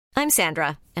I'm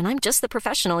Sandra, and I'm just the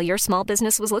professional your small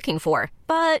business was looking for.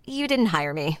 But you didn't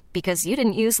hire me because you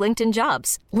didn't use LinkedIn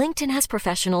Jobs. LinkedIn has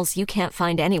professionals you can't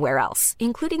find anywhere else,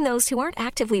 including those who aren't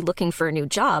actively looking for a new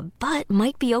job, but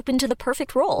might be open to the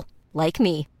perfect role, like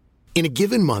me. In a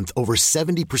given month, over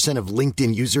 70% of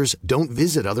LinkedIn users don't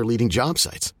visit other leading job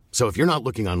sites. So if you're not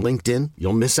looking on LinkedIn,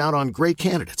 you'll miss out on great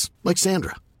candidates like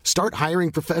Sandra. Start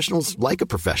hiring professionals like a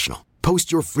professional.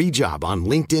 Post your free job on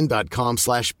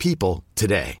linkedin.com/people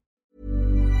today.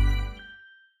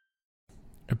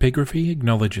 Epigraphy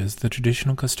acknowledges the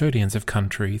traditional custodians of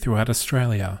country throughout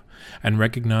Australia and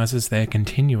recognises their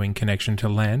continuing connection to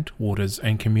land, waters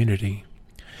and community.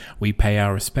 We pay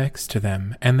our respects to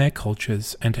them and their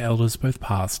cultures and to elders both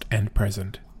past and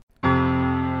present.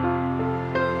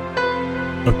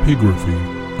 Epigraphy,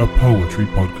 a poetry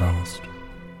podcast.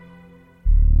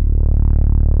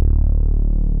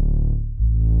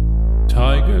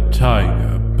 Tiger,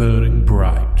 tiger, burning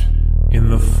bright in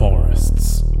the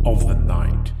forests of the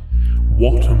night,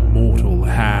 what immortal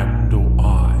hand or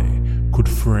eye could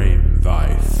frame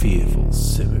thy fearful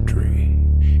symmetry?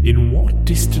 In what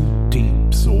distant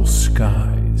deeps or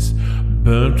skies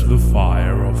burnt the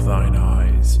fire of thine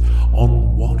eyes?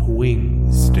 On what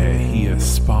wings dare he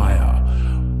aspire?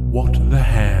 What the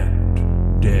hand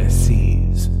dare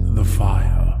seize the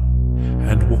fire?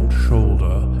 And what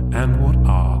shoulder and what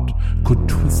art could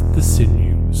twist the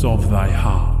sinews of thy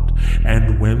heart?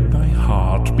 And when thy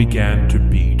heart began to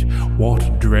beat,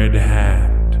 what dread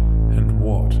hand and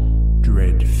what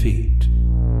dread feet?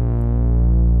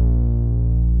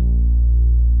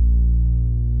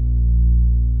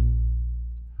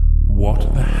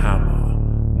 What the hammer,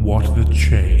 what the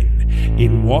chain?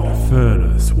 In what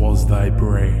furnace was thy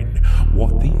brain?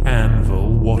 What the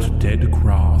anvil, what dead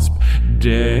grasp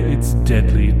dare its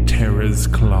deadly terrors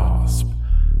clasp?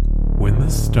 When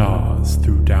the stars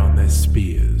threw down their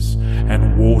spears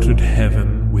and watered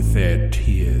heaven with their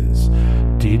tears,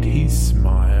 did he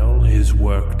smile his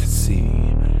work to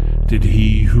see? Did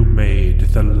he who made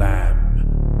the Lamb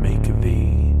make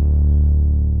thee?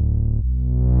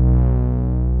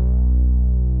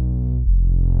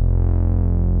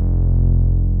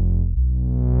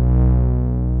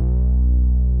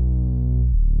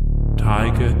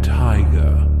 Tiger,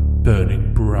 tiger,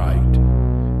 burning bright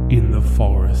in the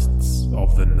forests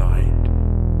of the night,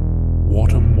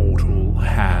 what immortal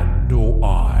hand or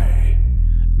eye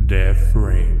dare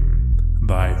frame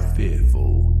thy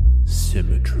fearful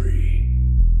symmetry?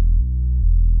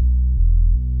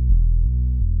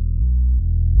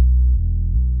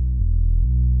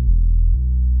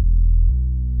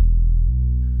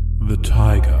 The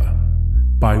Tiger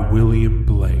by William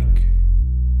Blake.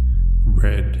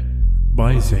 Read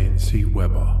by Zane C.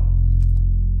 Weber.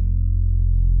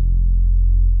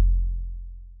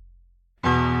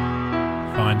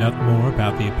 Find out more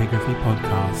about the Epigraphy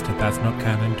podcast at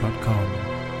that'snotcanon.com.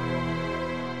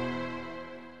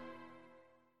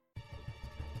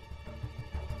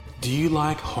 Do you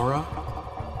like horror?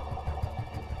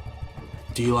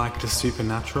 Do you like the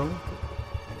supernatural?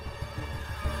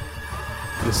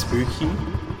 The spooky?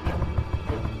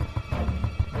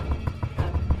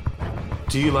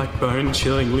 Do you like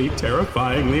bone-chillingly,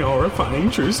 terrifyingly horrifying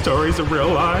true stories of real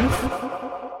life?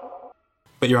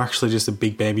 But you're actually just a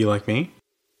big baby like me?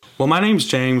 Well, my name's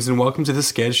James and welcome to the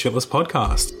Scared Shitless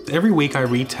podcast. Every week I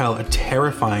retell a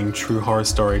terrifying true horror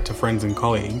story to friends and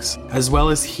colleagues, as well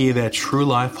as hear their true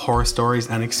life horror stories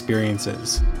and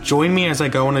experiences. Join me as I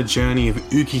go on a journey of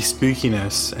ooky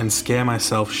spookiness and scare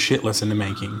myself shitless in the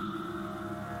making.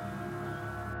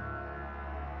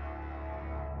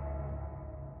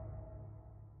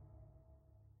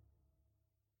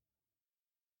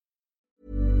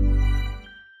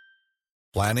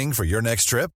 Planning for your next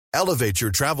trip? Elevate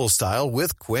your travel style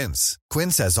with Quince.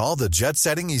 Quince has all the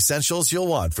jet-setting essentials you'll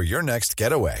want for your next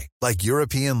getaway, like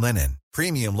European linen,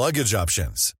 premium luggage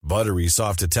options, buttery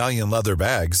soft Italian leather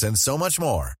bags, and so much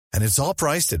more. And it's all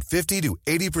priced at 50 to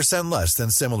 80% less than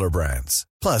similar brands.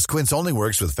 Plus, Quince only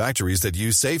works with factories that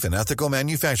use safe and ethical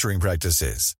manufacturing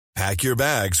practices. Pack your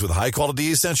bags with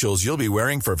high-quality essentials you'll be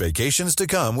wearing for vacations to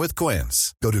come with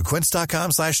Quince. Go to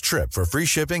quince.com/trip for free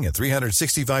shipping and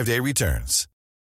 365-day returns.